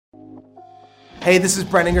Hey, this is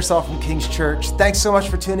Brent Ingersoll from King's Church. Thanks so much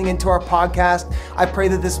for tuning into our podcast. I pray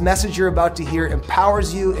that this message you're about to hear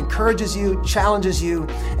empowers you, encourages you, challenges you,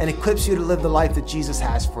 and equips you to live the life that Jesus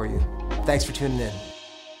has for you. Thanks for tuning in.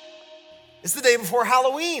 It's the day before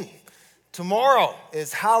Halloween. Tomorrow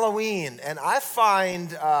is Halloween, and I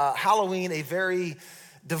find Halloween a very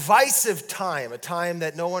divisive time, a time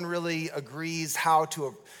that no one really agrees how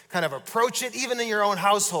to kind of approach it. Even in your own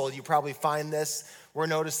household, you probably find this. We're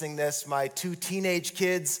noticing this. My two teenage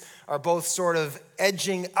kids are both sort of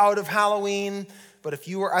edging out of Halloween. But if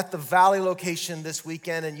you were at the Valley location this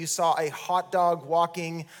weekend and you saw a hot dog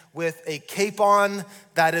walking with a cape on,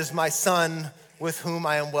 that is my son with whom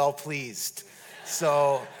I am well pleased.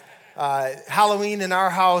 So Halloween in our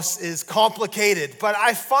house is complicated. But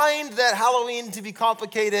I find that Halloween to be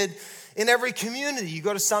complicated in every community. You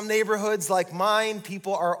go to some neighborhoods like mine,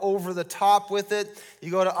 people are over the top with it.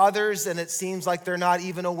 You go to others and it seems like they're not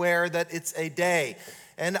even aware that it's a day.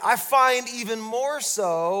 And I find even more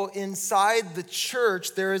so inside the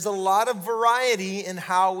church, there is a lot of variety in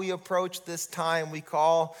how we approach this time we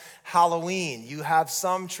call Halloween. You have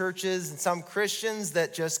some churches and some Christians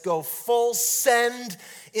that just go full send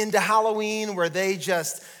into Halloween, where they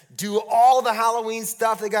just do all the Halloween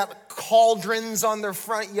stuff. They got cauldrons on their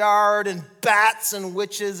front yard and bats and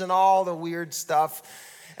witches and all the weird stuff.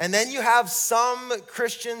 And then you have some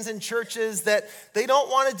Christians and churches that they don't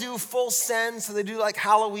want to do full send, so they do like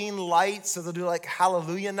Halloween light, so they'll do like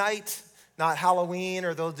Hallelujah night, not Halloween,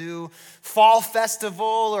 or they'll do fall festival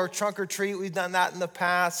or trunk or treat. We've done that in the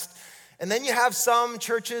past. And then you have some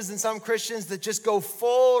churches and some Christians that just go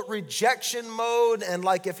full rejection mode, and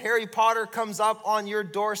like if Harry Potter comes up on your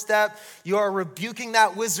doorstep, you are rebuking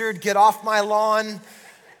that wizard, get off my lawn.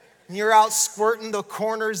 And you're out squirting the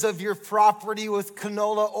corners of your property with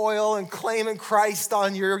canola oil and claiming Christ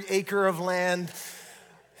on your acre of land.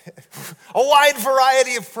 A wide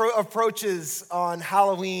variety of approaches on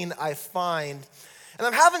Halloween, I find. And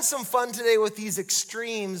I'm having some fun today with these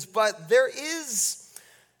extremes, but there is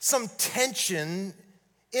some tension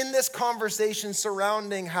in this conversation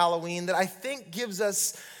surrounding Halloween that I think gives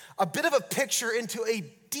us a bit of a picture into a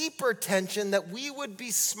deeper tension that we would be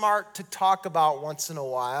smart to talk about once in a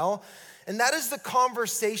while. And that is the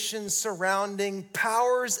conversation surrounding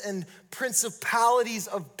powers and principalities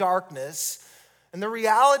of darkness and the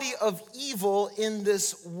reality of evil in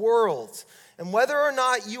this world. And whether or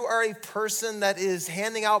not you are a person that is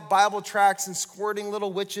handing out Bible tracts and squirting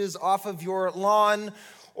little witches off of your lawn,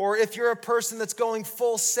 or if you're a person that's going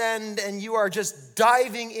full send and you are just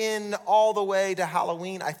diving in all the way to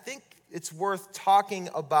Halloween, I think it's worth talking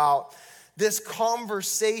about this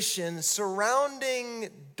conversation surrounding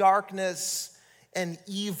darkness and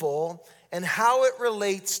evil and how it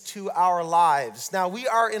relates to our lives. Now, we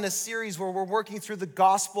are in a series where we're working through the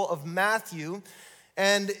Gospel of Matthew.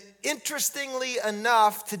 And interestingly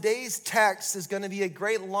enough, today's text is going to be a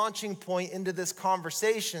great launching point into this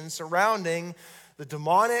conversation surrounding the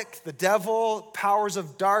demonic, the devil, powers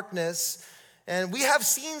of darkness. And we have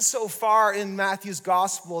seen so far in Matthew's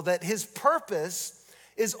gospel that his purpose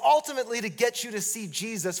is ultimately to get you to see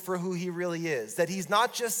Jesus for who he really is. That he's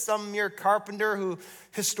not just some mere carpenter who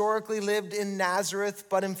historically lived in Nazareth,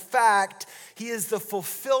 but in fact, he is the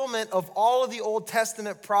fulfillment of all of the Old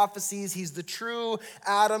Testament prophecies. He's the true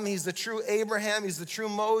Adam, he's the true Abraham, he's the true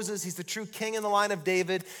Moses, he's the true king in the line of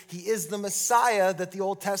David. He is the Messiah that the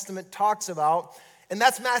Old Testament talks about. And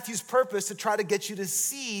that's Matthew's purpose, to try to get you to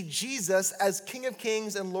see Jesus as King of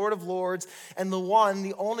Kings and Lord of Lords, and the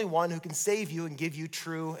only one who can save you and give you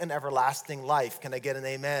true and everlasting life. Can I get an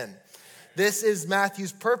amen? This is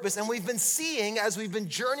Matthew's purpose. And we've been seeing, as we've been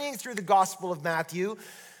journeying through the Gospel of Matthew,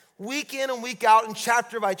 week in and week out and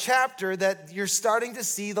chapter by chapter, that you're starting to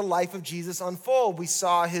see the life of Jesus unfold. We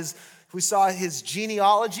saw his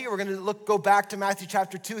genealogy. We're going to go back to Matthew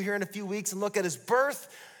chapter 2 here in a few weeks and look at his birth.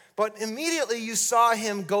 But immediately you saw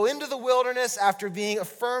him go into the wilderness after being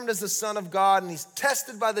affirmed as the Son of God, and he's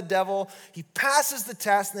tested by the devil. He passes the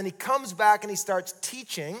test, and then he comes back and he starts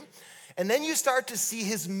teaching. And then you start to see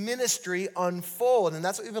his ministry unfold. And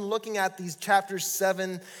that's what we've been looking at, these chapters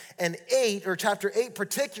 7 and 8, or chapter 8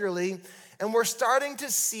 particularly. And we're starting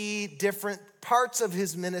to see different parts of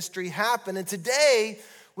his ministry happen. And today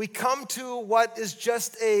we come to what is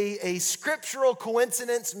just a scriptural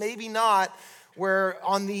coincidence, maybe not, where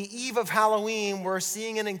on the eve of Halloween, we're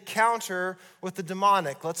seeing an encounter with the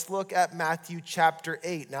demonic. Let's look at Matthew chapter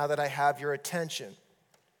 8, now that I have your attention.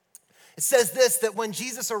 It says this, that when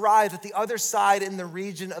Jesus arrived at the other side in the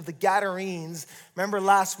region of the Gadarenes, remember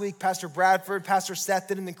last week, Pastor Bradford, Pastor Seth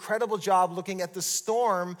did an incredible job looking at the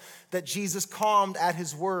storm that Jesus calmed at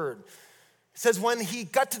his word. It says, when he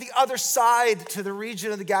got to the other side, to the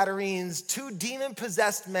region of the Gadarenes, 2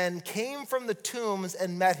 demon-possessed men came from the tombs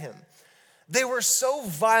and met him. They were so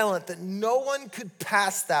violent that no one could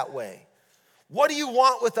pass that way. "What do you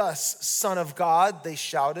want with us, Son of God?" they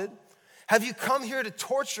shouted. "Have you come here to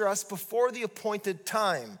torture us before the appointed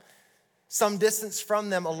time?" Some distance from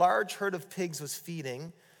them, a large herd of pigs was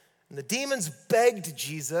feeding, and the demons begged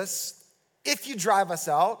Jesus, "If you drive us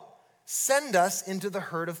out, send us into the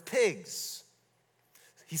herd of pigs."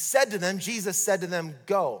 Jesus said to them,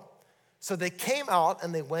 "Go." So they came out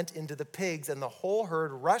and they went into the pigs, and the whole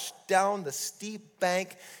herd rushed down the steep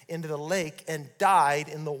bank into the lake and died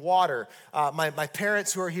in the water. My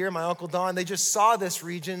parents who are here, my Uncle Don, they just saw this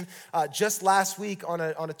region just last week on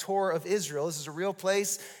a tour of Israel. This is a real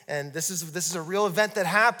place, and this is a real event that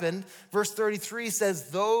happened. Verse 33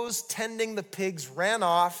 says, "Those tending the pigs ran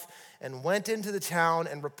off and went into the town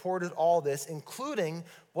and reported all this, including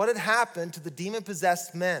what had happened to the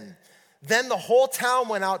demon-possessed men. Then the whole town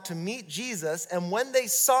went out to meet Jesus, and when they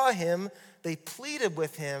saw him, they pleaded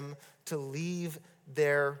with him to leave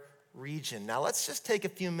their region." Now let's just take a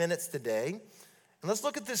few minutes today, and let's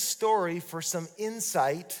look at this story for some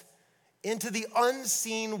insight into the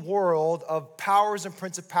unseen world of powers and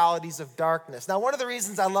principalities of darkness. Now, one of the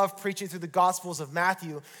reasons I love preaching through the Gospels of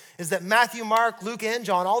Matthew is that Matthew, Mark, Luke, and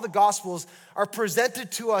John, all the Gospels are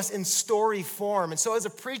presented to us in story form. And so as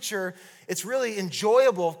a preacher, it's really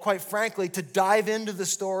enjoyable, quite frankly, to dive into the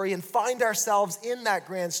story and find ourselves in that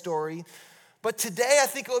grand story. But today, I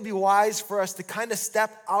think it would be wise for us to kind of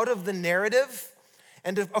step out of the narrative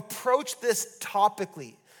and to approach this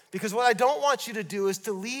topically. Because what I don't want you to do is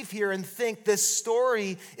to leave here and think this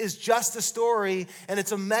story is just a story and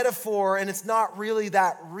it's a metaphor and it's not really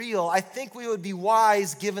that real. I think we would be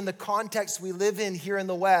wise, given the context we live in here in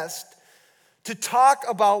the West, to talk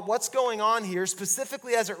about what's going on here,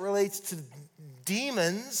 specifically as it relates to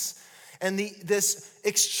demons and this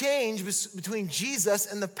exchange between Jesus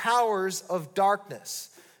and the powers of darkness.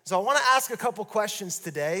 So I want to ask a couple questions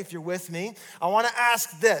today, if you're with me. I want to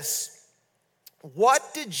ask this.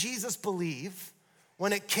 What did Jesus believe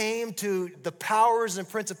when it came to the powers and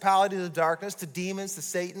principalities of darkness, to demons, to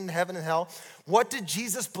Satan, heaven and hell? What did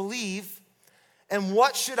Jesus believe, and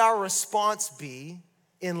what should our response be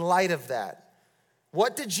in light of that?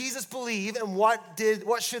 What did Jesus believe, and what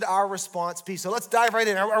should our response be? So let's dive right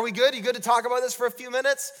in. Are we good? You good to talk about this for a few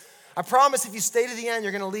minutes? I promise if you stay to the end,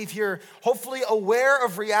 you're going to leave here hopefully aware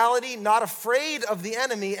of reality, not afraid of the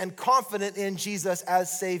enemy, and confident in Jesus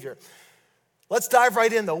as Savior. Let's dive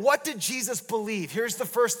right in, though. What did Jesus believe? Here's the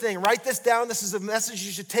first thing. Write this down. This is a message.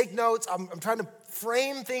 You should take notes. I'm trying to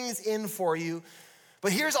frame things in for you.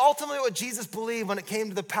 But here's ultimately what Jesus believed when it came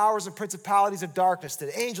to the powers and principalities of darkness,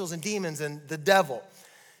 to angels and demons and the devil.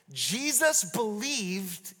 Jesus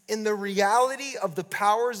believed in the reality of the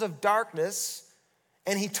powers of darkness,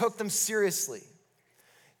 and he took them seriously.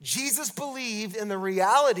 Jesus believed in the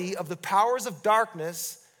reality of the powers of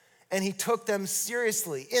darkness, and he took them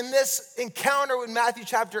seriously. In this encounter with Matthew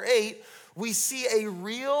chapter 8, we see a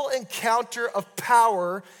real encounter of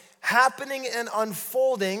power happening and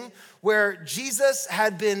unfolding, where Jesus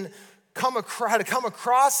had come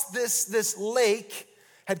across this lake,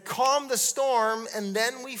 had calmed the storm, and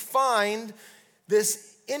then we find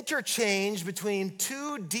this interchange between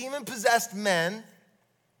 2 demon-possessed men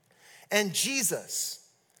and Jesus.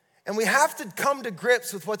 And we have to come to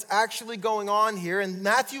grips with what's actually going on here. And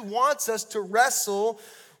Matthew wants us to wrestle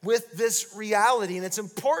with this reality. And it's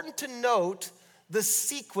important to note the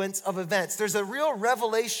sequence of events. There's a real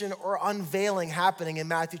revelation or unveiling happening in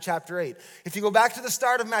Matthew chapter 8. If you go back to the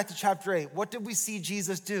start of Matthew chapter 8, what did we see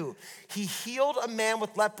Jesus do? He healed a man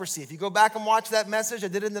with leprosy. If you go back and watch that message, I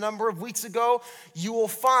did it a number of weeks ago, you will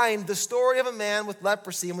find the story of a man with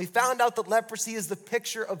leprosy. And we found out that leprosy is the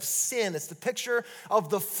picture of sin. It's the picture of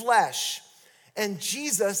the flesh. And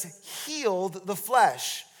Jesus healed the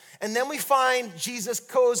flesh. And then we find Jesus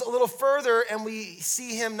goes a little further, and we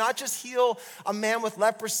see him not just heal a man with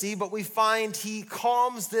leprosy, but we find he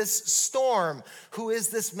calms this storm. Who is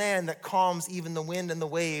this man that calms even the wind and the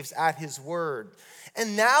waves at his word?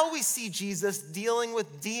 And now we see Jesus dealing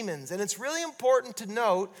with demons. And it's really important to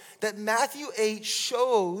note that Matthew 8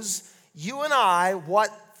 shows you and I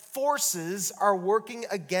what forces are working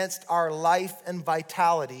against our life and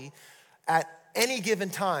vitality at any given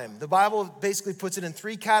time. The Bible basically puts it in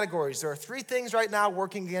 3 categories. There are 3 things right now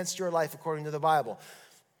working against your life according to the Bible.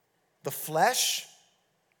 The flesh,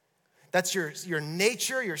 that's your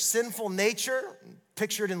nature, your sinful nature,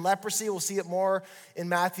 pictured in leprosy. We'll see it more in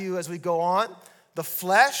Matthew as we go on. The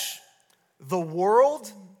flesh, the world,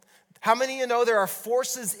 How many of you know there are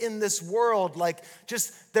forces in this world,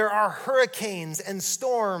 there are hurricanes and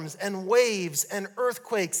storms and waves and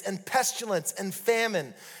earthquakes and pestilence and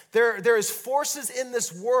famine. There is forces in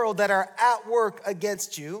this world that are at work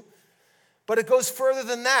against you, but it goes further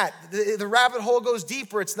than that. The rabbit hole goes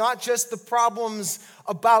deeper. It's not just the problems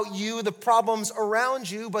about you, the problems around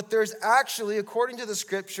you, but there's actually, according to the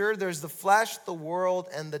scripture, there's the flesh, the world,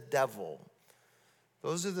 and the devil.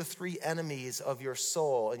 Those are the three enemies of your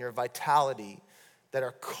soul and your vitality that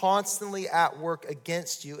are constantly at work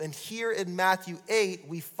against you. And here in Matthew 8,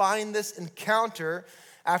 we find this encounter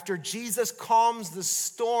after Jesus calms the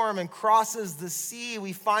storm and crosses the sea.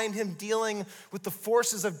 We find him dealing with the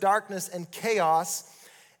forces of darkness and chaos.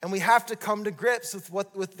 And we have to come to grips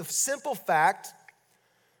with the simple fact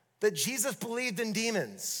that Jesus believed in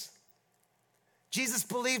demons. Jesus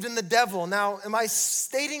believed in the devil. Now, am I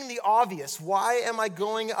stating the obvious? Why am I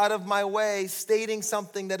going out of my way stating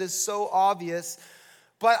something that is so obvious?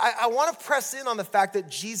 But I want to press in on the fact that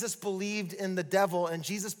Jesus believed in the devil and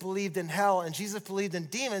Jesus believed in hell and Jesus believed in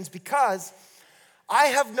demons, because I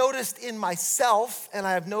have noticed in myself and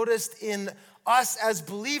I have noticed in us as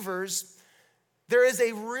believers, there is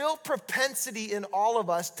a real propensity in all of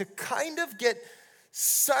us to kind of get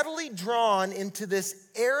subtly drawn into this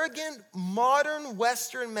arrogant, modern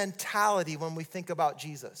Western mentality when we think about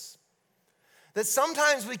Jesus. That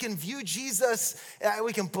sometimes we can view Jesus,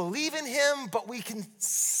 we can believe in him, but we can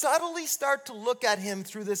subtly start to look at him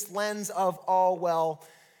through this lens of, oh, well,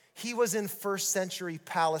 he was in first century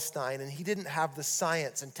Palestine and he didn't have the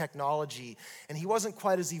science and technology and he wasn't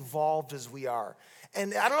quite as evolved as we are.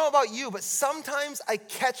 And I don't know about you, but sometimes I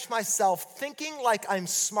catch myself thinking like I'm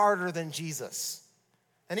smarter than Jesus.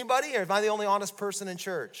 Anybody, or am I the only honest person in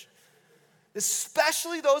church?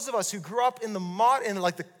 Especially those of us who grew up in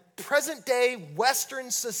the present day Western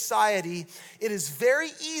society, it is very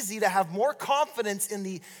easy to have more confidence in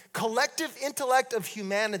the collective intellect of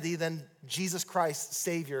humanity than Jesus Christ,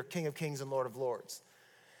 Savior, King of Kings and Lord of Lords.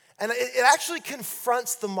 And it actually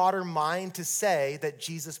confronts the modern mind to say that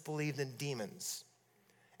Jesus believed in demons,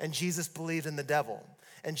 and Jesus believed in the devil,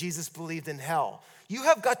 and Jesus believed in hell. You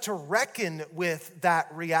have got to reckon with that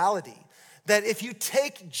reality, that if you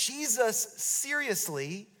take Jesus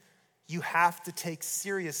seriously, you have to take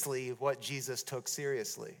seriously what Jesus took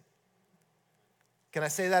seriously. Can I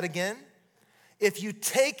say that again? If you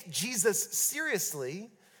take Jesus seriously,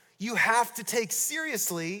 you have to take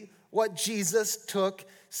seriously what Jesus took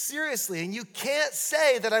seriously. And you can't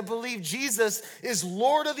say that I believe Jesus is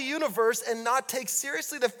Lord of the universe and not take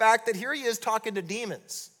seriously the fact that here he is talking to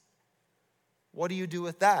demons. What do you do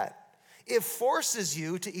with that? It forces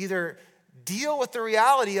you to either deal with the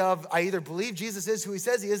reality of, I either believe Jesus is who he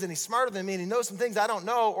says he is and he's smarter than me and he knows some things I don't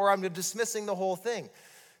know, or I'm dismissing the whole thing.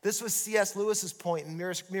 This was C.S. Lewis's point in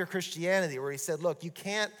Mere Christianity, where he said, look, you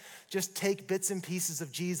can't just take bits and pieces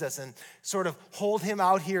of Jesus and sort of hold him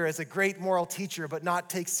out here as a great moral teacher, but not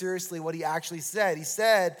take seriously what he actually said. He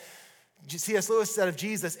said, C.S. Lewis said of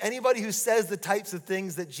Jesus, anybody who says the types of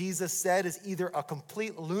things that Jesus said is either a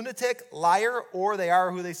complete lunatic, liar, or they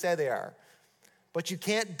are who they say they are. But you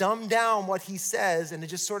can't dumb down what he says and to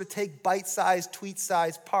just sort of take bite-sized,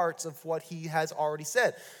 tweet-sized parts of what he has already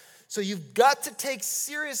said. So you've got to take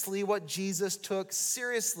seriously what Jesus took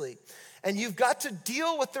seriously. And you've got to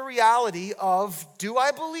deal with the reality of, do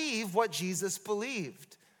I believe what Jesus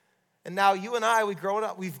believed? And now you and I, we've grown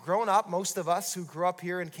up, most of us who grew up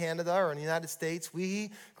here in Canada or in the United States, we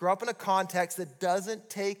grew up in a context that doesn't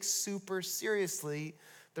take super seriously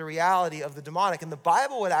the reality of the demonic. And the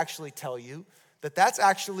Bible would actually tell you that that's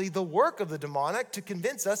actually the work of the demonic to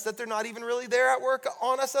convince us that they're not even really there at work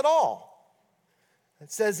on us at all.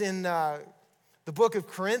 It says in the book of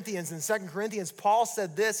Corinthians, in 2 Corinthians, Paul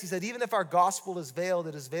said this. He said, even if our gospel is veiled,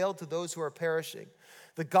 it is veiled to those who are perishing.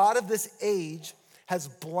 The God of this age has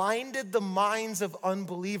blinded the minds of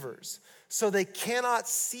unbelievers so they cannot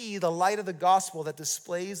see the light of the gospel that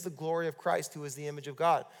displays the glory of Christ, who is the image of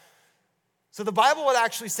God. So the Bible would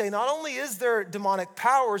actually say not only is there demonic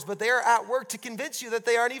powers, but they are at work to convince you that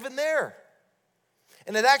they aren't even there.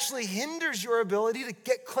 And it actually hinders your ability to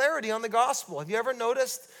get clarity on the gospel. Have you ever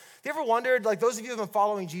noticed, have you ever wondered, like those of you who have been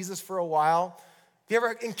following Jesus for a while, have you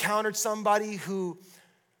ever encountered somebody who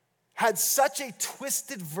had such a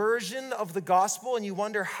twisted version of the gospel and you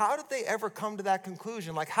wonder, how did they ever come to that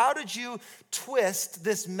conclusion? Like, how did you twist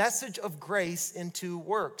this message of grace into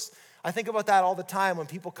works? I think about that all the time when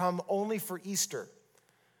people come only for Easter.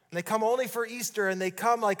 And they come only for Easter and they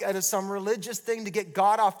come like at some religious thing to get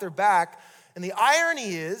God off their back. And the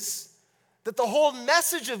irony is that the whole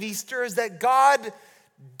message of Easter is that God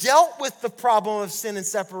dealt with the problem of sin and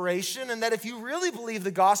separation, and that if you really believe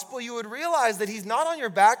the gospel, you would realize that he's not on your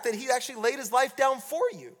back, that he actually laid his life down for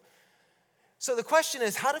you. So the question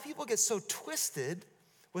is, how do people get so twisted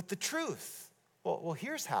with the truth? Well,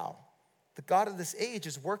 here's how. The God of this age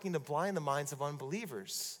is working to blind the minds of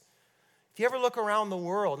unbelievers. If you ever look around the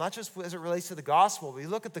world, not just as it relates to the gospel, but you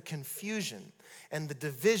look at the confusion and the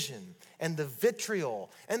division and the vitriol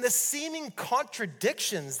and the seeming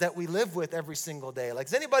contradictions that we live with every single day. Like,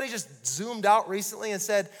 has anybody just zoomed out recently and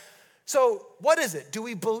said, so what is it? Do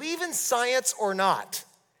we believe in science or not?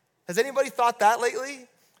 Has anybody thought that lately?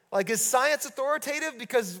 Like, is science authoritative?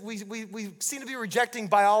 Because we seem to be rejecting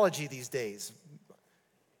biology these days.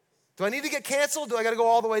 Do I need to get canceled? Do I got to go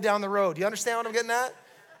all the way down the road? Do you understand what I'm getting at?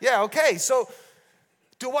 Yeah, okay. So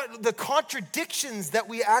the contradictions that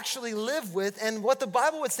we actually live with, and what the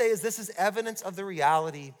Bible would say is this is evidence of the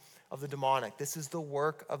reality of the demonic. This is the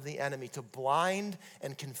work of the enemy to blind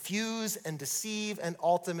and confuse and deceive and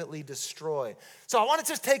ultimately destroy. So I want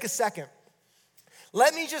to just take a second.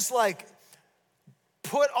 Let me just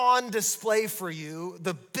put on display for you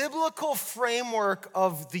the biblical framework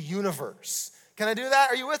of the universe. Can I do that?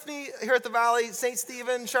 Are you with me here at the Valley? St.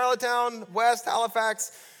 Stephen, Charlottetown, West,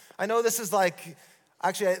 Halifax. I know this is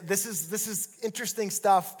this is interesting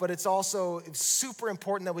stuff, but it's also super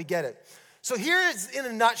important that we get it. So here is, in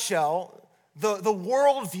a nutshell, the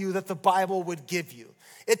worldview that the Bible would give you.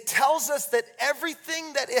 It tells us that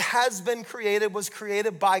everything that it has been created was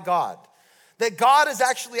created by God. That God is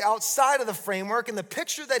actually outside of the framework, and the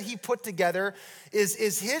picture that he put together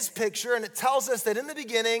is his picture, and it tells us that in the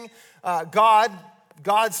beginning,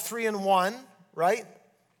 God's 3 in 1, right?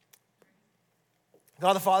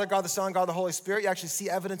 God the Father, God the Son, God the Holy Spirit. You actually see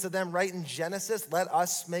evidence of them right in Genesis. Let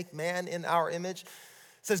us make man in our image. It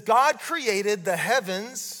says God created the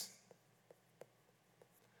heavens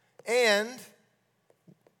and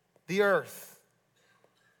the earth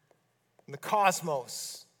and the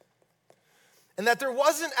cosmos. And that there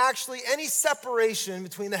wasn't actually any separation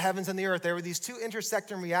between the heavens and the earth. There were these two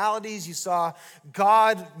intersecting realities. You saw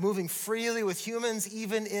God moving freely with humans,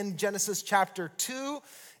 even in Genesis chapter 2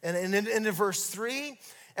 and into verse 3.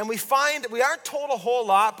 And we aren't told a whole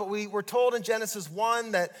lot, but we were told in Genesis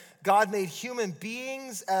 1 that God made human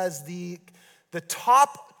beings as the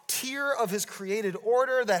top tier of his created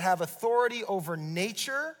order that have authority over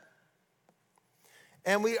nature.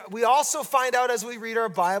 And we also find out as we read our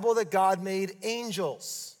Bible that God made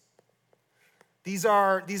angels. These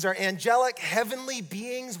are angelic, heavenly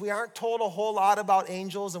beings. We aren't told a whole lot about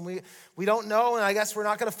angels, and we don't know, and I guess we're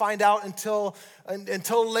not going to find out until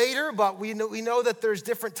later, but we know that there's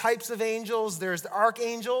different types of angels. There's the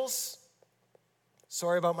archangels.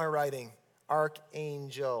 Sorry about my writing.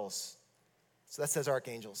 Archangels. So that says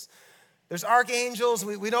archangels. There's archangels.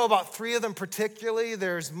 We know about 3 of them particularly.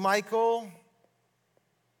 There's Michael,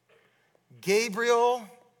 Gabriel,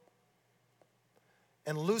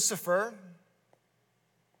 and Lucifer.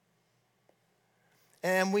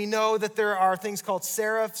 And we know that there are things called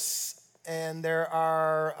seraphs, and there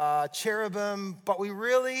are cherubim, but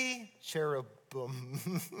cherubim.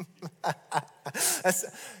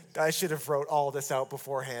 I should have wrote all this out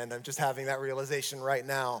beforehand. I'm just having that realization right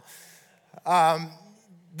now.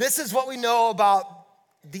 This is what we know about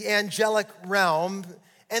the angelic realm.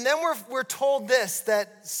 And then we're told this,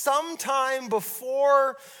 that sometime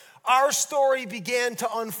before our story began to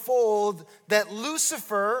unfold, that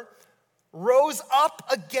Lucifer rose up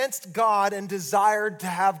against God and desired to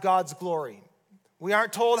have God's glory. We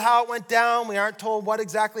aren't told how it went down. We aren't told what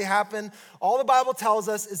exactly happened. All the Bible tells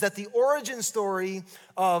us is that the origin story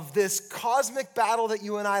of this cosmic battle that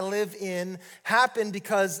you and I live in happened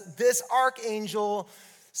because this archangel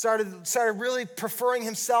started really preferring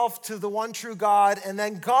himself to the one true God, and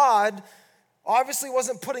then God obviously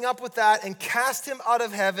wasn't putting up with that and cast him out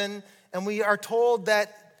of heaven, and we are told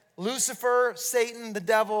that Lucifer, Satan, the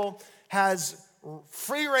devil, has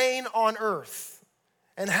free reign on earth,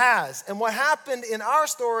 and has. And what happened in our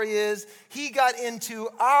story is he got into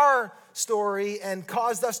our story and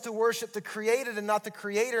caused us to worship the created and not the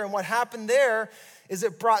creator, and what happened there is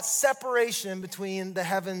it brought separation between the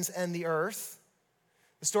heavens and the earth.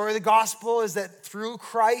 The story of the gospel is that through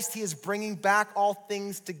Christ, he is bringing back all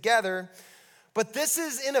things together. But this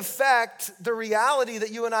is, in effect, the reality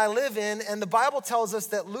that you and I live in. And the Bible tells us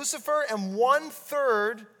that Lucifer and one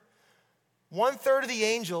third of the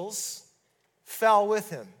angels fell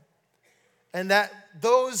with him. And that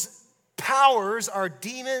those powers are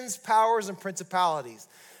demons, powers, and principalities.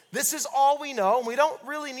 This is all we know. And we don't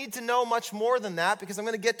really need to know much more than that because I'm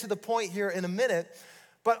going to get to the point here in a minute.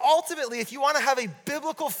 But ultimately, if you want to have a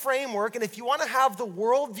biblical framework and if you want to have the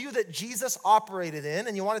worldview that Jesus operated in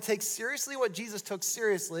and you want to take seriously what Jesus took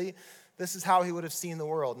seriously, this is how he would have seen the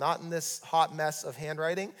world. Not in this hot mess of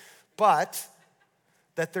handwriting, but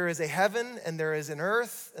that there is a heaven and there is an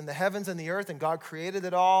earth and the heavens and the earth and God created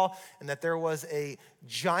it all, and that there was a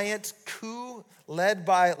giant coup led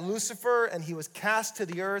by Lucifer and he was cast to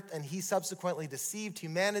the earth and he subsequently deceived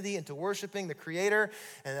humanity into worshiping the Creator,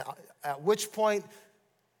 and at which point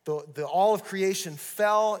all of creation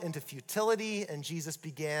fell into futility and Jesus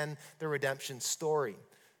began the redemption story.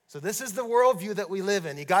 So this is the worldview that we live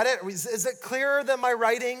in. You got it? Is it clearer than my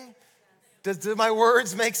writing? Do my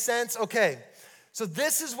words make sense? Okay. So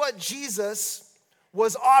this is what Jesus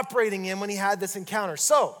was operating in when he had this encounter.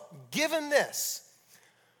 So, given this,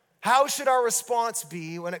 how should our response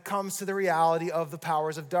be when it comes to the reality of the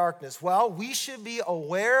powers of darkness? Well, we should be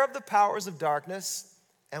aware of the powers of darkness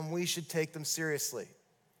and we should take them seriously.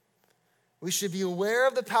 We should be aware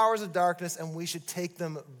of the powers of darkness and we should take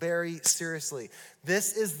them very seriously.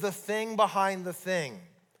 This is the thing behind the thing.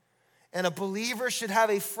 And a believer should have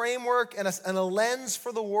a framework and a lens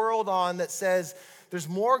for the world on that says there's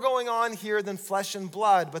more going on here than flesh and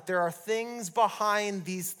blood, but there are things behind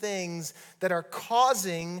these things that are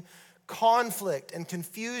causing conflict and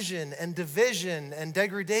confusion and division and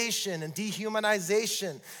degradation and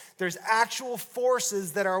dehumanization. There's actual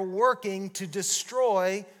forces that are working to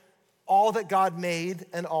destroy all that God made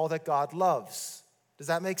and all that God loves. Does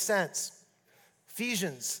that make sense?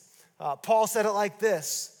 Ephesians, Paul said it like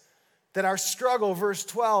this, that our struggle, verse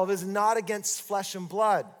 12, is not against flesh and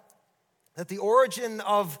blood. That the origin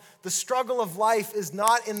of the struggle of life is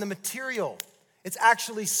not in the material. It's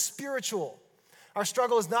actually spiritual. Our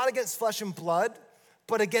struggle is not against flesh and blood,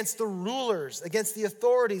 but against the rulers, against the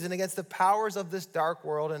authorities, and against the powers of this dark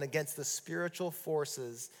world, and against the spiritual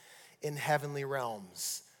forces in heavenly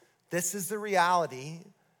realms. This is the reality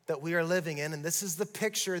that we are living in, and this is the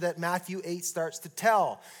picture that Matthew 8 starts to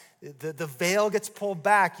tell. The veil gets pulled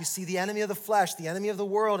back. You see the enemy of the flesh, the enemy of the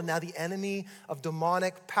world, and now the enemy of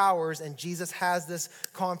demonic powers. And Jesus has this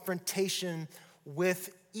confrontation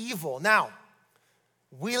with evil. Now,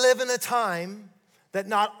 we live in a time that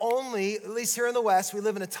not only, at least here in the West, we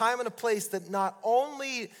live in a time and a place that not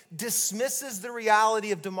only dismisses the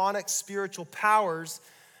reality of demonic spiritual powers,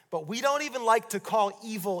 but we don't even like to call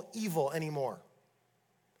evil evil anymore.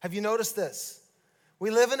 Have you noticed this? We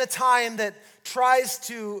live in a time that tries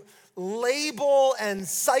to label and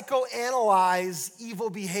psychoanalyze evil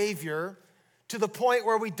behavior to the point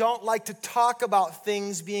where we don't like to talk about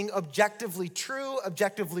things being objectively true,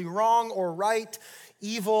 objectively wrong or right,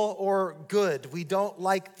 evil or good. We don't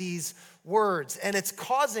like these words, and it's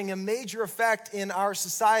causing a major effect in our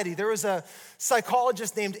society. There was a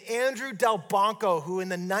psychologist named Andrew Delbanco who in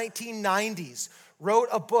the 1990s wrote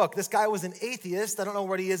a book. This guy was an atheist. I don't know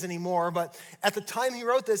what he is anymore, but at the time he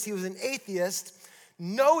wrote this, he was an atheist,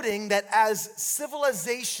 noting that as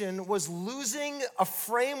civilization was losing a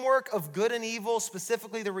framework of good and evil,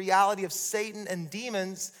 specifically the reality of Satan and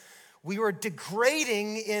demons, we were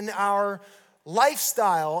degrading in our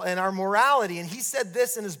lifestyle and our morality. And he said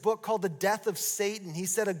this in his book called The Death of Satan. He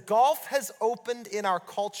said, a gulf has opened in our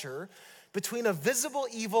culture between a visible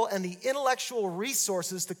evil and the intellectual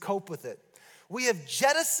resources to cope with it. We have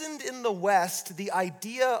jettisoned in the West the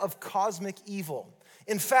idea of cosmic evil.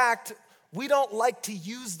 In fact, we don't like to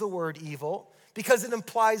use the word evil because it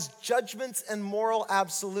implies judgments and moral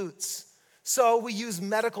absolutes. So we use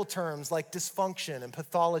medical terms like dysfunction and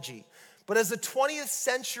pathology. But as the 20th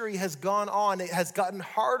century has gone on, it has gotten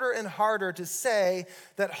harder and harder to say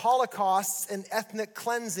that holocausts and ethnic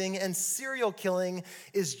cleansing and serial killing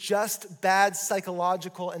is just bad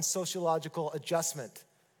psychological and sociological adjustment.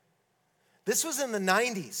 This was in the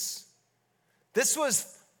 90s. This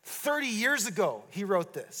was 30 years ago, he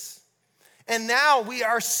wrote this. And now we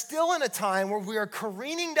are still in a time where we are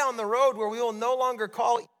careening down the road where we will no longer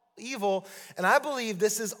call evil. And I believe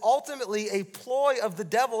this is ultimately a ploy of the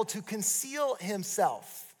devil to conceal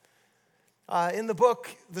himself. In the book,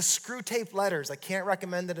 The Screwtape Letters, I can't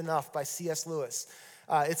recommend it enough, by C.S. Lewis.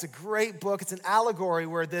 It's a great book. It's an allegory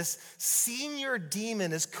where this senior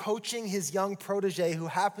demon is coaching his young protege, who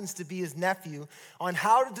happens to be his nephew, on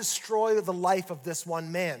how to destroy the life of this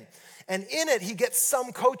one man. And in it, he gets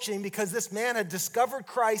some coaching because this man had discovered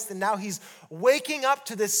Christ and now he's waking up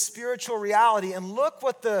to this spiritual reality. And look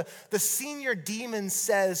what the senior demon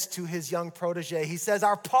says to his young protege. He says,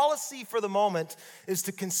 our policy for the moment is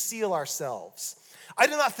to conceal ourselves. I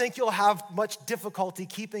do not think you'll have much difficulty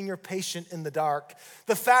keeping your patient in the dark.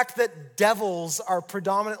 The fact that devils are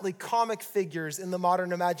predominantly comic figures in the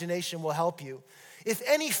modern imagination will help you. If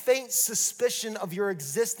any faint suspicion of your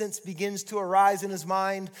existence begins to arise in his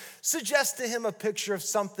mind, suggest to him a picture of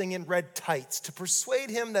something in red tights to persuade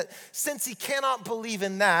him that since he cannot believe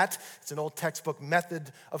in that, it's an old textbook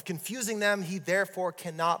method of confusing them, he therefore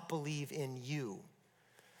cannot believe in you.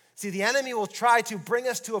 See, the enemy will try to bring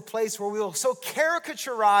us to a place where we will so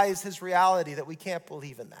caricaturize his reality that we can't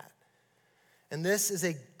believe in that. And this is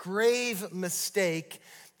a grave mistake.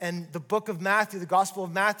 And the book of Matthew, the Gospel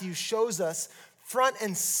of Matthew, shows us front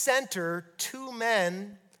and center two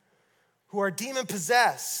men who are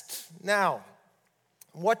demon-possessed. Now,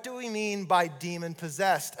 what do we mean by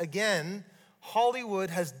demon-possessed? Again, Hollywood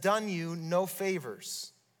has done you no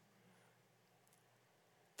favors.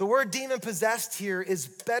 The word demon-possessed here is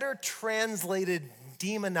better translated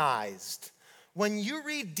demonized. When you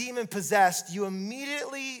read demon-possessed, you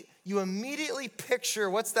immediately picture,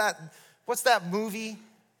 what's that movie?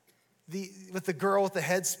 With the girl with the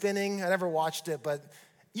head spinning. I never watched it, but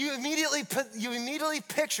you immediately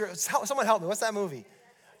picture, someone help me, what's that movie?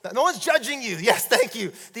 No one's judging you. Yes, thank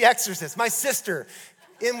you. The Exorcist. My sister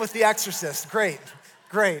in with The Exorcist. Great.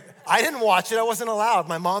 I didn't watch it. I wasn't allowed.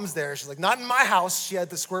 My mom's there. She's like, not in my house. She had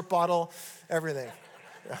the squirt bottle, everything.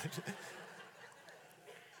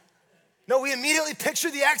 No, we immediately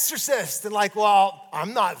picture The Exorcist and like, well,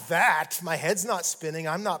 I'm not that. My head's not spinning.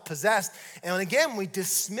 I'm not possessed. And again, we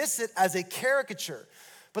dismiss it as a caricature.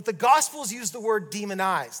 But the Gospels use the word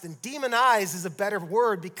demonized. And demonized is a better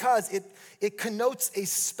word because it connotes a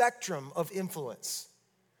spectrum of influence.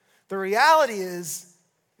 The reality is,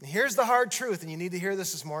 and here's the hard truth, and you need to hear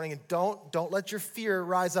this morning, and don't let your fear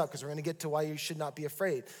rise up because we're going to get to why you should not be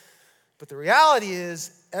afraid. But the reality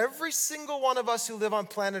is, every single one of us who live on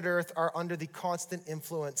planet Earth are under the constant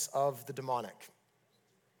influence of the demonic.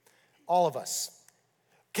 All of us.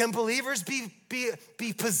 Can believers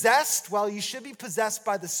be possessed? Well, you should be possessed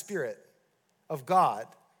by the Spirit of God.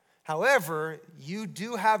 However, you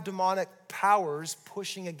do have demonic powers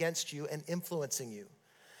pushing against you and influencing you.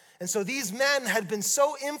 And so these men had been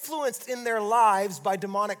so influenced in their lives by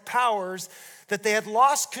demonic powers that they had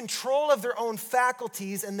lost control of their own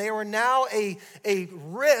faculties, and they were now a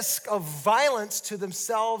risk of violence to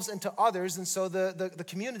themselves and to others. And so the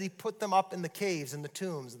community put them up in the caves, in the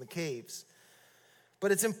tombs, in the caves.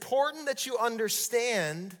 But it's important that you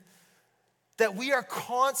understand that we are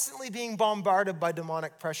constantly being bombarded by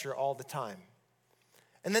demonic pressure all the time.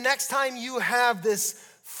 And the next time you have this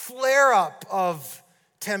flare-up of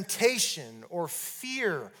temptation or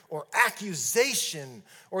fear or accusation,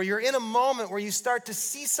 or you're in a moment where you start to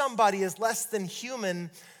see somebody as less than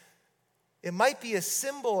human, it might be a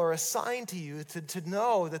symbol or a sign to you to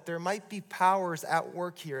know that there might be powers at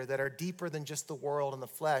work here that are deeper than just the world and the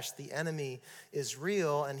flesh. The enemy is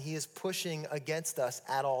real and he is pushing against us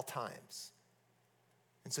at all times.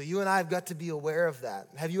 And so you and I have got to be aware of that.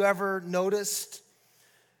 Have you ever noticed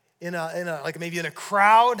maybe in a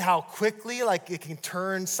crowd, how quickly it can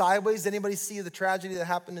turn sideways? Did anybody see the tragedy that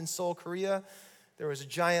happened in Seoul, Korea? There was a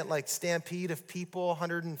giant stampede of people,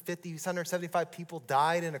 175 people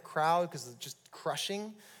died in a crowd because of just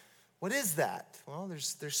crushing. What is that? Well,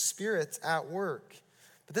 there's spirits at work.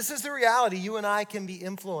 But this is the reality. You and I can be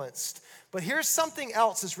influenced. But here's something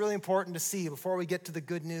else that's really important to see before we get to the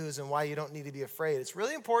good news and why you don't need to be afraid. It's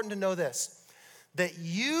really important to know this, that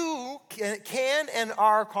you can and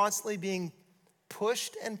are constantly being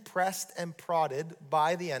pushed and pressed and prodded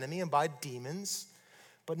by the enemy and by demons.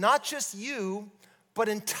 But not just you, but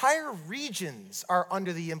entire regions are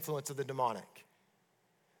under the influence of the demonic.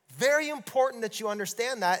 Very important that you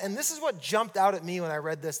understand that. And this is what jumped out at me when I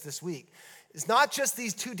read this week. It's not just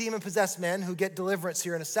these two demon-possessed men who get deliverance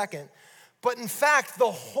here in a second, but in fact,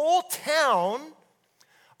 the whole town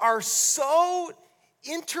are so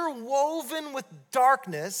interwoven with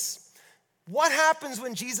darkness. What happens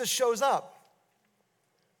when Jesus shows up?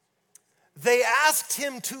 They asked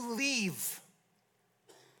him to leave.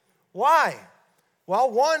 Why?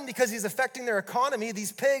 Well, one, because he's affecting their economy.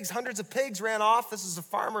 These pigs, hundreds of pigs ran off. This is a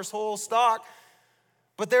farmer's whole stock.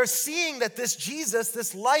 But they're seeing that this Jesus,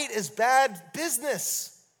 this light, is bad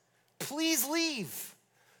business. Please leave.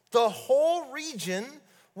 The whole region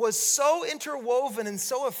was so interwoven and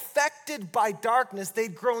so affected by darkness,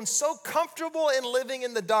 they'd grown so comfortable in living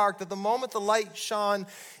in the dark that the moment the light shone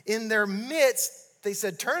in their midst, they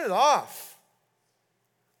said, turn it off.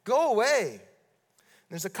 Go away.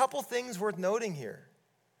 There's a couple things worth noting here.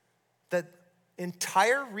 That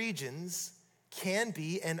entire regions can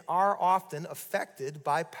be and are often affected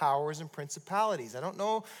by powers and principalities. I don't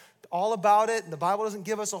know all about it. The Bible doesn't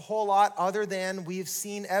give us a whole lot other than we've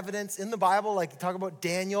seen evidence in the Bible, like you talk about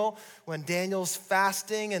Daniel, when Daniel's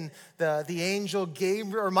fasting and the angel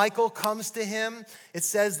Gabriel or Michael comes to him. It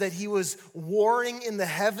says that he was warring in the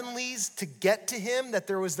heavenlies to get to him, that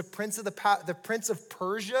there was the prince of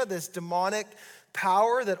Persia, this demonic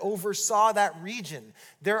power that oversaw that region.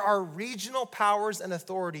 There are regional powers and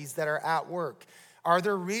authorities that are at work. Are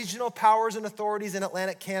there regional powers and authorities in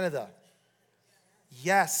Atlantic Canada?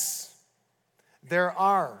 Yes, there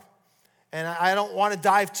are. And I don't want to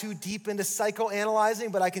dive too deep into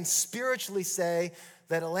psychoanalyzing, but I can spiritually say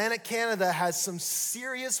that Atlantic Canada has some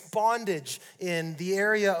serious bondage in the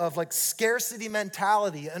area of like scarcity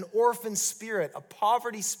mentality, an orphan spirit, a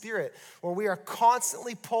poverty spirit, where we are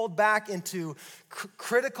constantly pulled back into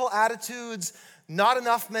critical attitudes, not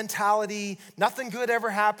enough mentality, nothing good ever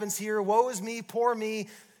happens here, woe is me, poor me.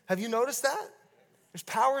 Have you noticed that? There's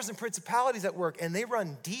powers and principalities at work, and they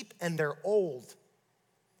run deep and they're old.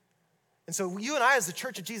 And so you and I, as the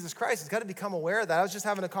Church of Jesus Christ, has got to become aware of that. I was just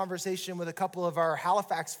having a conversation with a couple of our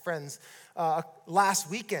Halifax friends last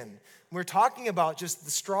weekend. We were talking about just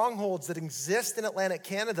the strongholds that exist in Atlantic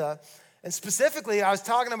Canada. And specifically, I was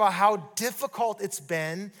talking about how difficult it's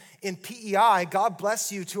been in PEI. God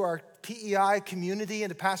bless you to our PEI community and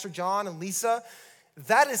to Pastor John and Lisa.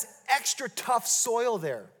 That is extra tough soil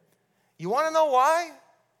there. You want to know why?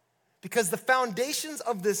 Because the foundations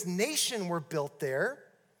of this nation were built there,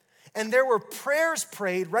 and there were prayers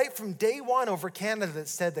prayed right from day one over Canada that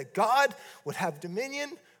said that God would have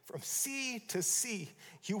dominion from sea to sea.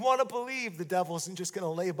 You want to believe the devil isn't just going to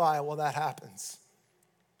lay by while that happens.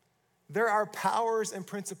 There are powers and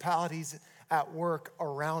principalities at work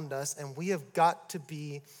around us, and we have got to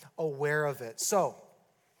be aware of it. So,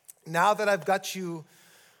 now that I've got you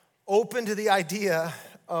open to the idea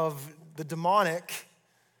of the demonic,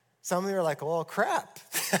 some of you are like, well, crap.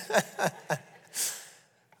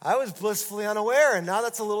 I was blissfully unaware, and now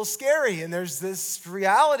that's a little scary. And there's this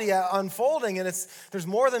reality unfolding, and there's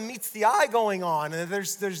more than meets the eye going on. And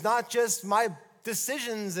there's not just my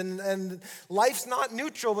decisions, and life's not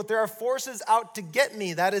neutral, but there are forces out to get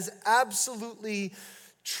me. That is absolutely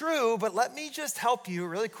true, but let me just help you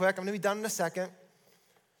really quick. I'm going to be done in a second.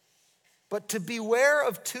 But to beware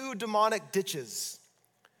of two demonic ditches.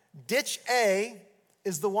 Ditch A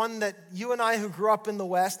is the one that you and I who grew up in the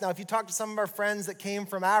West. Now, if you talk to some of our friends that came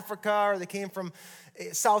from Africa or they came from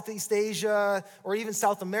Southeast Asia or even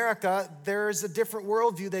South America, there's a different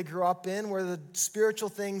worldview they grew up in where the spiritual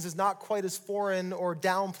things is not quite as foreign or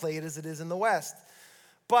downplayed as it is in the West.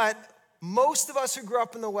 But most of us who grew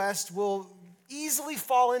up in the West will easily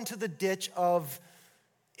fall into the ditch of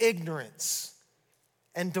ignorance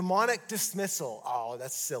and demonic dismissal. Oh,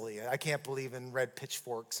 that's silly. I can't believe in red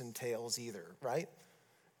pitchforks and tails either, right?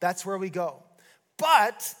 That's where we go.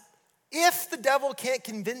 But if the devil can't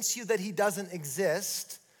convince you that he doesn't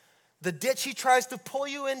exist, the ditch he tries to pull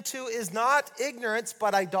you into is not ignorance,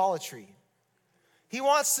 but idolatry. He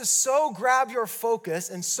wants to so grab your focus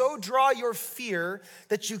and so draw your fear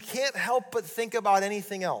that you can't help but think about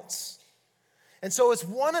anything else. And so it's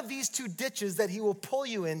one of these two ditches that he will pull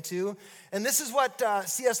you into. And this is what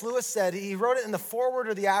C.S. Lewis said. He wrote it in the foreword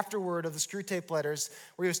or the afterword of the Screwtape Letters,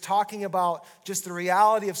 where he was talking about just the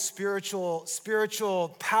reality of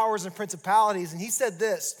spiritual powers and principalities. And he said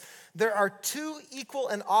this: there are two equal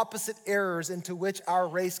and opposite errors into which our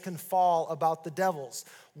race can fall about the devils.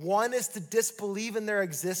 One is to disbelieve in their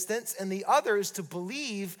existence, and the other is to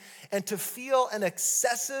believe and to feel an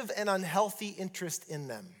excessive and unhealthy interest in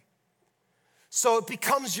them. So it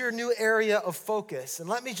becomes your new area of focus. And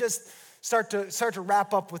let me just start to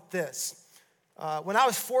wrap up with this. When I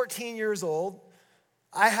was 14 years old,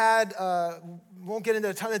 I had, won't get into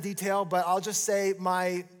a ton of detail, but I'll just say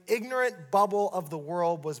my ignorant bubble of the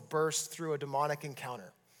world was burst through a demonic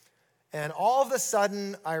encounter. And all of a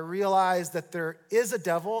sudden, I realized that there is a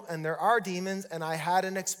devil and there are demons, and I had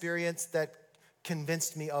an experience that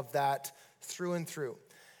convinced me of that through and through.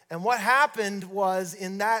 And what happened was,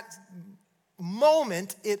 in that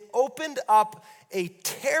moment, it opened up a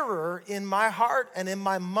terror in my heart and in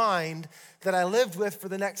my mind that I lived with for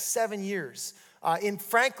the next 7 years, in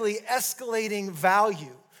frankly escalating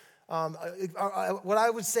value. What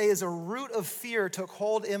I would say is a root of fear took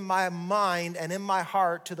hold in my mind and in my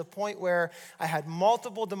heart to the point where I had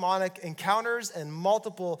multiple demonic encounters, and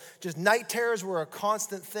multiple just night terrors were a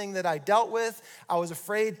constant thing that I dealt with. I was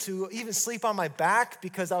afraid to even sleep on my back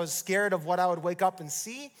because I was scared of what I would wake up and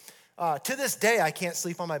see. To this day, I can't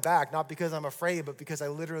sleep on my back, not because I'm afraid, but because I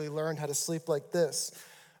literally learned how to sleep like this.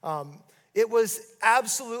 It was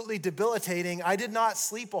absolutely debilitating. I did not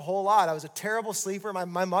sleep a whole lot. I was a terrible sleeper.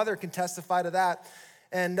 My mother can testify to that.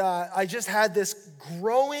 And I just had this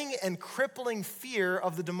growing and crippling fear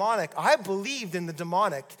of the demonic. I believed in the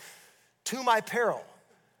demonic to my peril.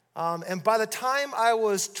 And by the time I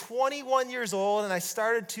was 21 years old and I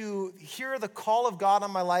started to hear the call of God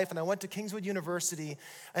on my life, and I went to Kingswood University,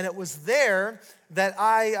 and it was there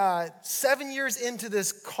that 7 years into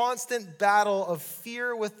this constant battle of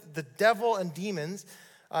fear with the devil and demons,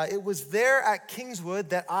 it was there at Kingswood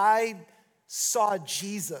that I saw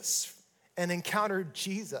Jesus and encountered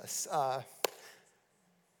Jesus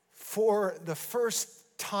for the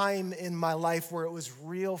first time in my life where it was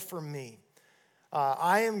real for me.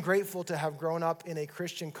 I am grateful to have grown up in a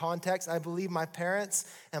Christian context. I believe my parents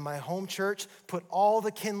and my home church put all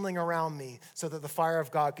the kindling around me so that the fire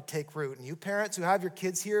of God could take root. And you parents who have your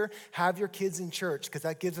kids here, have your kids in church because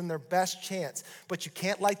that gives them their best chance. But you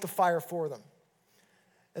can't light the fire for them.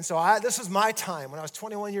 And so this was my time when I was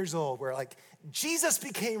 21 years old where Jesus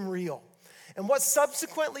became real. And what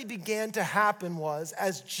subsequently began to happen was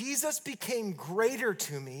as Jesus became greater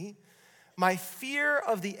to me, my fear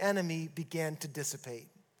of the enemy began to dissipate.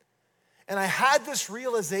 And I had this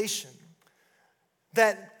realization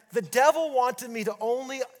that the devil wanted me to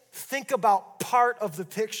only think about part of the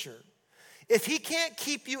picture. If he can't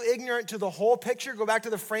keep you ignorant to the whole picture, go back to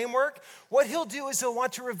the framework, what he'll do is he'll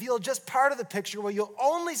want to reveal just part of the picture where you'll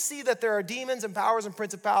only see that there are demons and powers and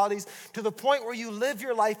principalities to the point where you live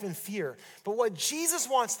your life in fear. But what Jesus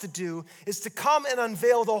wants to do is to come and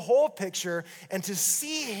unveil the whole picture and to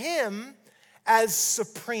see him as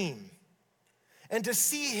supreme, and to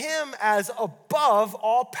see him as above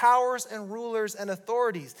all powers and rulers and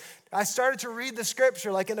authorities. I started to read the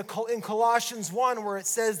scripture like in Colossians 1 where it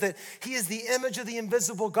says that he is the image of the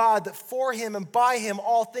invisible God, that for him and by him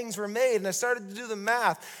all things were made. And I started to do the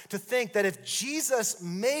math to think that if Jesus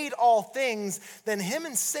made all things, then him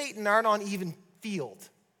and Satan aren't on even field.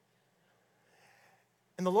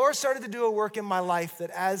 And the Lord started to do a work in my life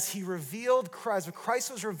that as he revealed Christ, when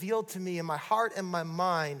Christ was revealed to me in my heart and my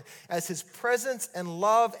mind, as his presence and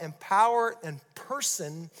love and power and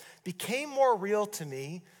person became more real to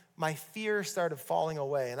me, my fear started falling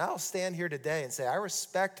away. And I'll stand here today and say, I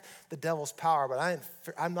respect the devil's power, but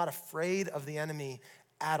I'm not afraid of the enemy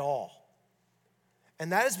at all.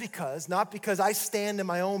 And that is not because I stand in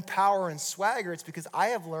my own power and swagger, it's because I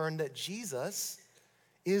have learned that Jesus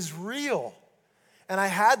is real. And I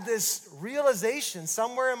had this realization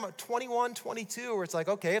somewhere in 21, 22, where it's like,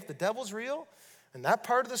 okay, if the devil's real and that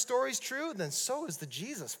part of the story is true, then so is the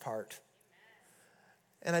Jesus part.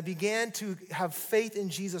 And I began to have faith in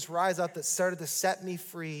Jesus rise up that started to set me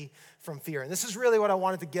free from fear. And this is really what I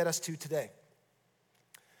wanted to get us to today.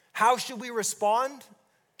 How should we respond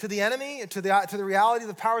to the enemy, to the reality of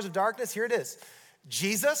the powers of darkness? Here it is.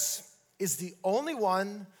 Jesus is the only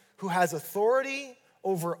one who has authority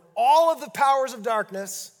over all of the powers of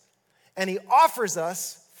darkness, and he offers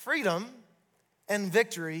us freedom and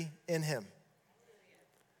victory in him.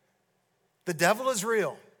 The devil is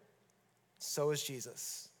real, so is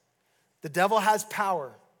Jesus. The devil has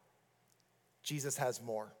power, Jesus has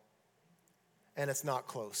more. And it's not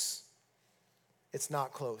close. It's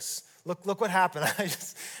not close. Look what happened.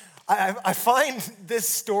 I find this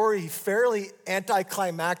story fairly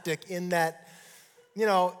anticlimactic in that, you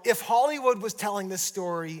know, if Hollywood was telling this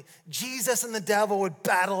story, Jesus and the devil would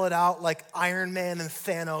battle it out like Iron Man and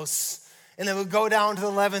Thanos, and it would go down to the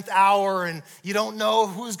 11th hour, and you don't know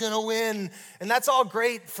who's going to win. And that's all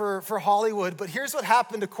great for Hollywood, but here's what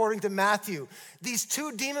happened according to Matthew. These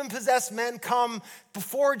two demon-possessed men come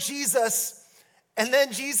before Jesus, and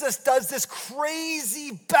then Jesus does this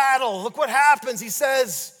crazy battle. Look what happens. He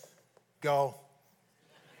says, go.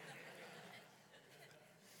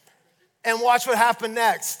 And watch what happened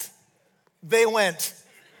next. They went.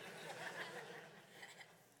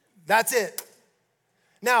 That's it.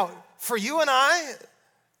 Now, for you and I,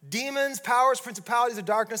 demons, powers, principalities of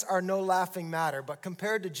darkness are no laughing matter. But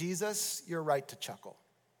compared to Jesus, you're right to chuckle.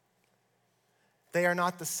 They are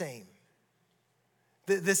not the same.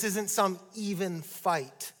 This isn't some even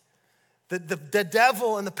fight. The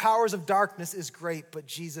devil and the powers of darkness is great, but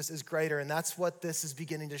Jesus is greater. And that's what this is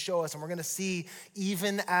beginning to show us. And we're going to see,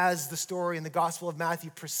 even as the story in the Gospel of Matthew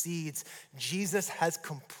proceeds, Jesus has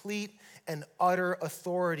complete and utter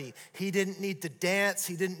authority. He didn't need to dance.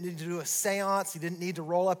 He didn't need to do a seance. He didn't need to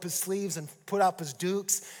roll up his sleeves and put up his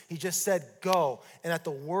dukes. He just said, go. And at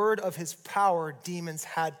the word of his power, demons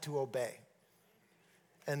had to obey.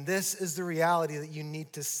 And this is the reality that you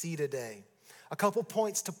need to see today. A couple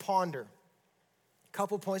points to ponder.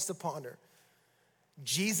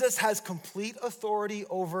 Jesus has complete authority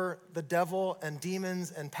over the devil and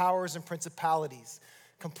demons and powers and principalities.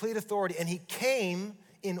 Complete authority. And he came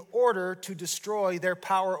in order to destroy their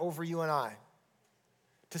power over you and I,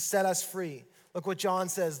 to set us free. Look what John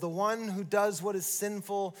says. The one who does what is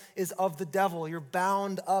sinful is of the devil. You're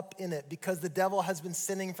bound up in it because the devil has been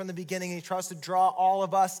sinning from the beginning, and he tries to draw all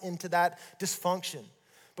of us into that dysfunction.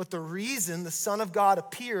 But the reason the Son of God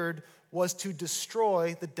appeared was to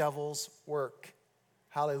destroy the devil's work.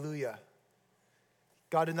 Hallelujah.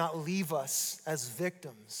 God did not leave us as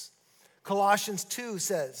victims. Colossians 2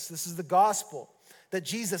 says, this is the gospel, that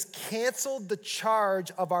Jesus canceled the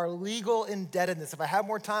charge of our legal indebtedness. If I have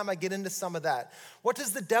more time, I get into some of that. What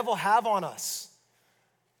does the devil have on us?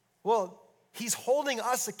 Well, he's holding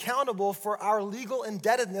us accountable for our legal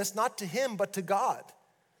indebtedness, not to him, but to God.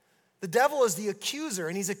 The devil is the accuser,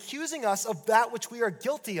 and he's accusing us of that which we are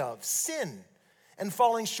guilty of, sin, and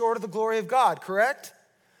falling short of the glory of God, correct?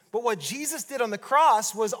 But what Jesus did on the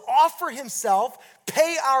cross was offer himself,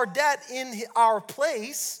 pay our debt in our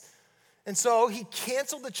place. And so he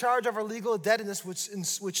canceled the charge of our legal indebtedness,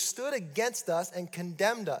 which stood against us and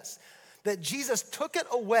condemned us. That Jesus took it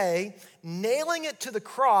away, nailing it to the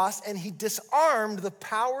cross, and he disarmed the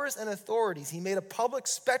powers and authorities. He made a public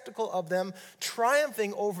spectacle of them,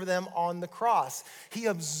 triumphing over them on the cross. He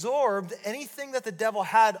absorbed anything that the devil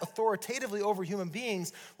had authoritatively over human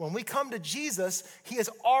beings. When we come to Jesus, he has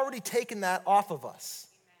already taken that off of us.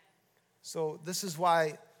 So this is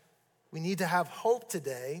why we need to have hope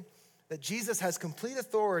today that Jesus has complete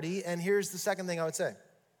authority. And here's the second thing I would say.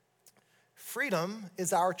 Freedom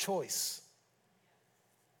is our choice.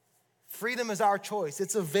 Freedom is our choice.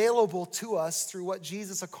 It's available to us through what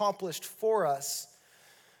Jesus accomplished for us.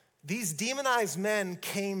 These demonized men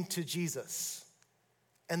came to Jesus,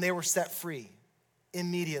 and they were set free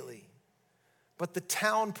immediately. But the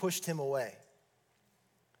town pushed him away.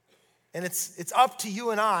 And it's up to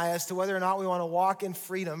you and I as to whether or not we want to walk in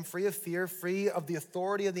freedom, free of fear, free of the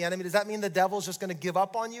authority of the enemy. Does that mean the devil's just going to give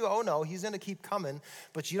up on you? Oh no, he's going to keep coming,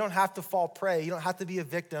 but you don't have to fall prey. You don't have to be a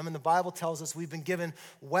victim. And the Bible tells us we've been given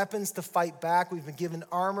weapons to fight back. We've been given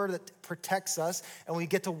armor that protects us, and we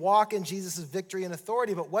get to walk in Jesus' victory and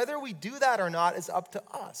authority. But whether we do that or not is up to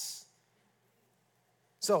us.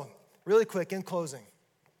 So, really quick, in closing,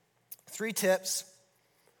 3 tips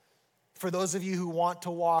for those of you who want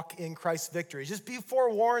to walk in Christ's victory. Just be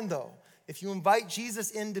forewarned though, if you invite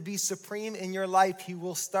Jesus in to be supreme in your life, he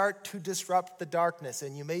will start to disrupt the darkness.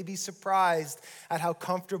 And you may be surprised at how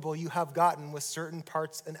comfortable you have gotten with certain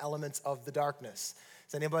parts and elements of the darkness.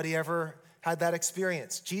 Has anybody ever had that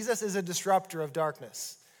experience? Jesus is a disruptor of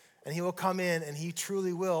darkness, and he will come in and he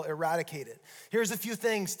truly will eradicate it. Here's a few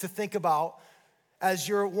things to think about as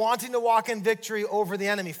you're wanting to walk in victory over the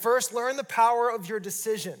enemy. First, learn the power of your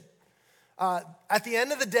decision. At the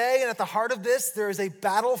end of the day and at the heart of this, there is a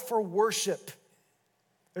battle for worship.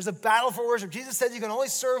 There's a battle for worship. Jesus said you can only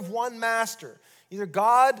serve one master, either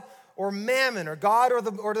God or mammon, or God or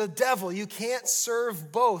the devil. You can't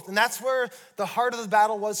serve both. And that's where the heart of the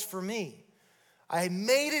battle was for me. I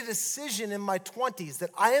made a decision in my 20s that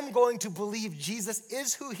I am going to believe Jesus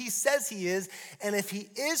is who he says he is. And if he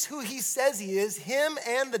is who he says he is, him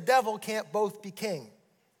and the devil can't both be king.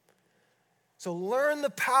 So learn the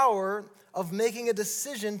power of making a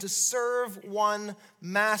decision to serve one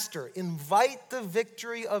master. Invite the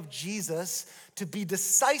victory of Jesus to be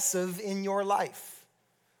decisive in your life.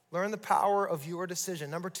 Learn the power of your decision.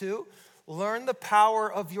 Number 2, learn the power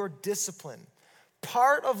of your discipline.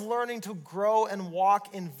 Part of learning to grow and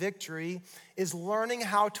walk in victory is learning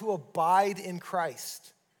how to abide in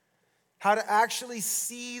Christ. How to actually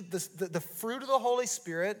see the fruit of the Holy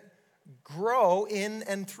Spirit grow in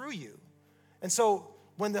and through you. And so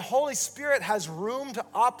when the Holy Spirit has room to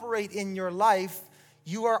operate in your life,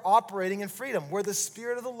 you are operating in freedom. Where the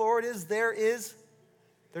Spirit of the Lord is, there's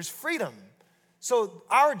freedom. So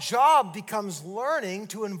our job becomes learning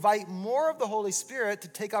to invite more of the Holy Spirit to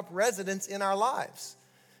take up residence in our lives.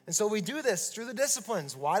 And so we do this through the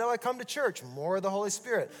disciplines. Why do I come to church? More of the Holy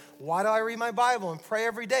Spirit. Why do I read my Bible and pray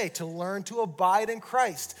every day? To learn to abide in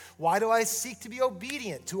Christ. Why do I seek to be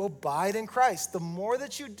obedient? To abide in Christ. The more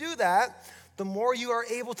that you do that, the more you are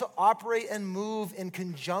able to operate and move in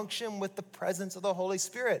conjunction with the presence of the Holy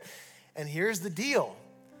Spirit. And here's the deal.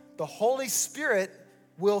 The Holy Spirit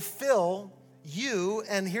will fill you,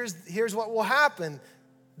 and here's what will happen.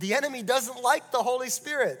 The enemy doesn't like the Holy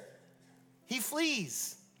Spirit. He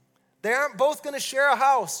flees. They aren't both going to share a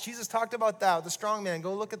house. Jesus talked about that, the strong man.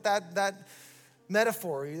 Go look at that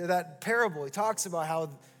metaphor, that parable. He talks about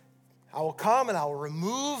how I will come and I will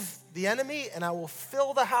remove the enemy and I will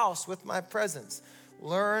fill the house with my presence.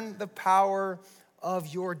 Learn the power of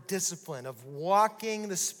your discipline, of walking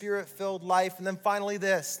the Spirit-filled life. And then finally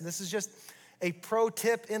this is just a pro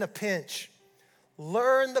tip in a pinch.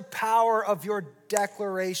 Learn the power of your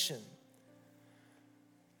declaration.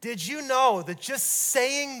 Did you know that just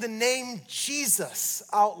saying the name Jesus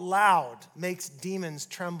out loud makes demons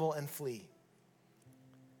tremble and flee?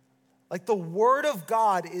 Like the Word of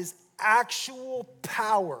God is actual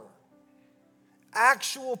power.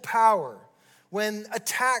 Actual power. When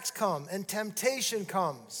attacks come and temptation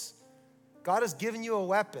comes, God has given you a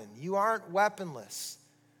weapon. You aren't weaponless.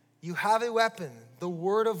 You have a weapon, the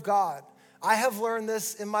Word of God. I have learned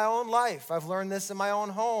this in my own life. I've learned this in my own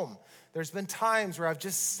home. There's been times where I've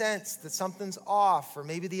just sensed that something's off, or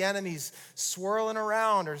maybe the enemy's swirling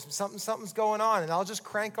around, or something's going on, and I'll just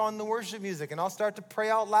crank on the worship music, and I'll start to pray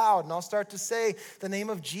out loud, and I'll start to say the name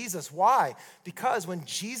of Jesus. Why? Because when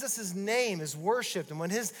Jesus' name is worshiped, and when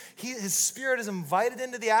his Spirit is invited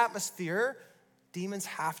into the atmosphere, demons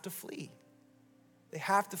have to flee. They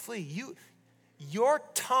have to flee. Your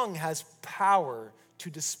tongue has power to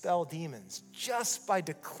dispel demons just by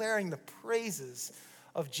declaring the praises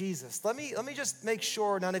of Jesus. Let me just make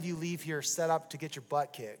sure none of you leave here set up to get your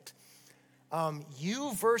butt kicked.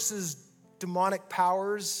 You versus demonic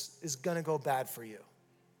powers is going to go bad for you.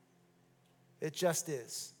 It just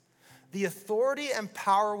is. The authority and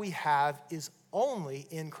power we have is only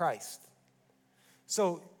in Christ.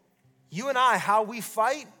 So you and I, how we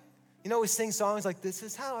fight, we sing songs like, "This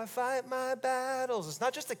is how I fight my battles." It's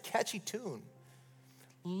not just a catchy tune.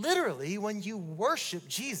 Literally, when you worship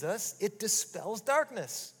Jesus, it dispels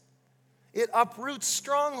darkness. It uproots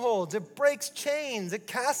strongholds. It breaks chains. It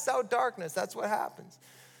casts out darkness. That's what happens.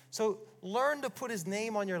 So learn to put his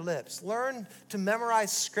name on your lips. Learn to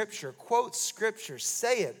memorize scripture, quote scripture,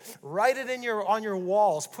 say it, write it on your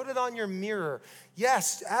walls, put it on your mirror.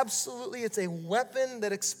 Yes, absolutely, it's a weapon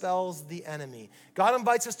that expels the enemy. God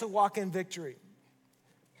invites us to walk in victory.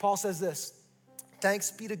 Paul says this,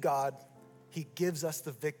 "Thanks be to God, he gives us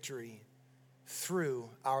the victory through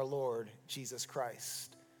our Lord Jesus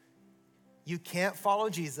Christ." You can't follow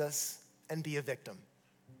Jesus and be a victim.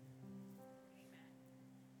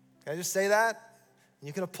 Can I just say that?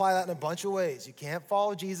 You can apply that in a bunch of ways. You can't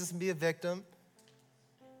follow Jesus and be a victim.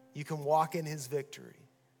 You can walk in his victory.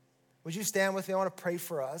 Would you stand with me? I want to pray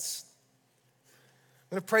for us. I'm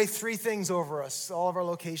going to pray 3 things over us, all of our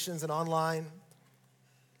locations and online.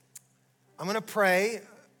 I'm going to pray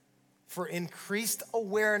for increased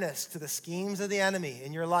awareness to the schemes of the enemy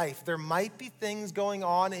in your life. There might be things going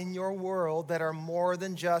on in your world that are more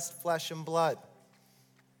than just flesh and blood.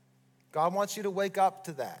 God wants you to wake up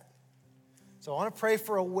to that. So I want to pray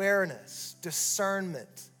for awareness,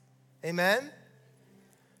 discernment. Amen?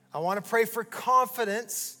 I want to pray for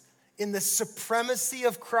confidence in the supremacy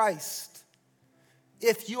of Christ.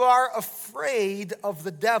 If you are afraid of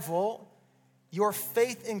the devil, your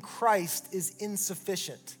faith in Christ is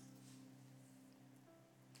insufficient.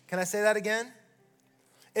 Can I say that again?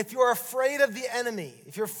 If you're afraid of the enemy,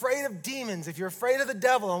 if you're afraid of demons, if you're afraid of the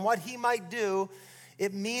devil and what he might do,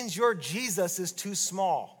 it means your Jesus is too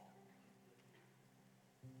small.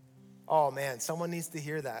 Oh man, someone needs to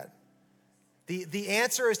hear that. The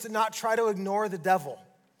answer is to not try to ignore the devil.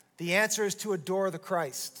 The answer is to adore the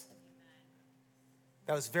Christ.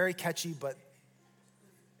 That was very catchy, but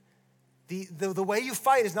the way you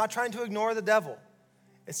fight is not trying to ignore the devil.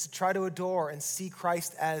 It's to try to adore and see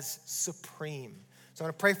Christ as supreme. So I'm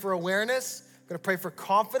going to pray for awareness. I'm going to pray for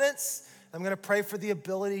confidence. I'm going to pray for the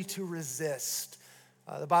ability to resist.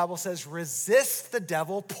 The Bible says, resist the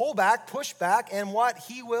devil, pull back, push back, and what?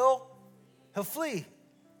 He'll flee.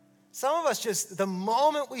 Some of us just, the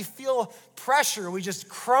moment we feel pressure, we just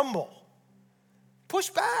crumble.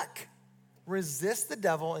 Push back. Resist the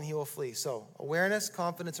devil and he will flee. So awareness,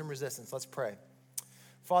 confidence, and resistance. Let's pray.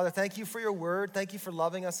 Father, thank you for your word. Thank you for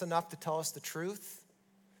loving us enough to tell us the truth.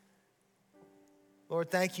 Lord,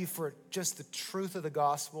 thank you for just the truth of the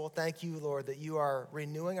gospel. Thank you, Lord, that you are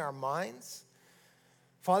renewing our minds.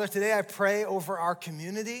 Father, today I pray over our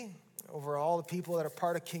community, over all the people that are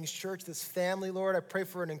part of King's Church, this family, Lord. I pray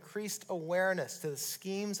for an increased awareness to the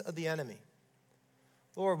schemes of the enemy.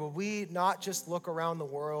 Lord, will we not just look around the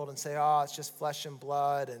world and say, oh, it's just flesh and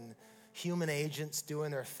blood and human agents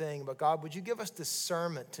doing their thing, but God, would you give us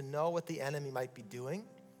discernment to know what the enemy might be doing?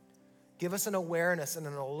 Give us an awareness and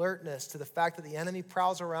an alertness to the fact that the enemy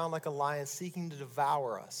prowls around like a lion seeking to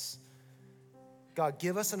devour us. God,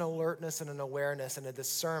 give us an alertness and an awareness and a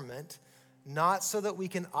discernment, not so that we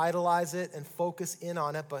can idolize it and focus in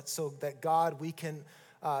on it, but so that, God, we can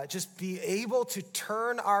just be able to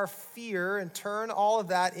turn our fear and turn all of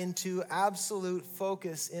that into absolute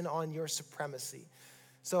focus in on your supremacy.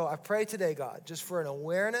 So I pray today, God, just for an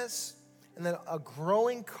awareness and then a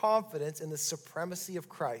growing confidence in the supremacy of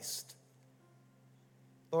Christ.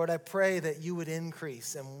 Lord, I pray that you would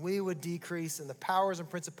increase and we would decrease, and the powers and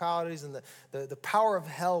principalities and the power of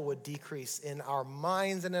hell would decrease in our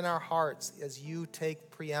minds and in our hearts as you take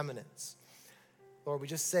preeminence. Lord, we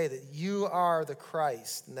just say that you are the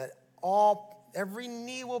Christ, and that every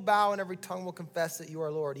knee will bow and every tongue will confess that you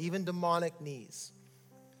are Lord, even demonic knees.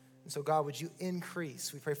 And so, God, would you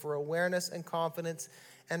increase? We pray for awareness and confidence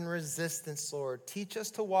and resistance, Lord. Teach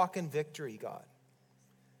us to walk in victory, God.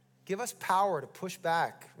 Give us power to push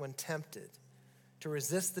back when tempted, to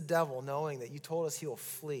resist the devil, knowing that you told us he will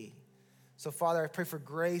flee. So, Father, I pray for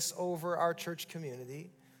grace over our church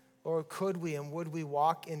community. Lord, could we and would we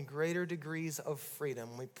walk in greater degrees of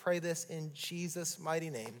freedom? We pray this in Jesus'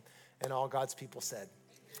 mighty name, and all God's people said,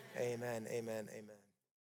 amen, amen, amen.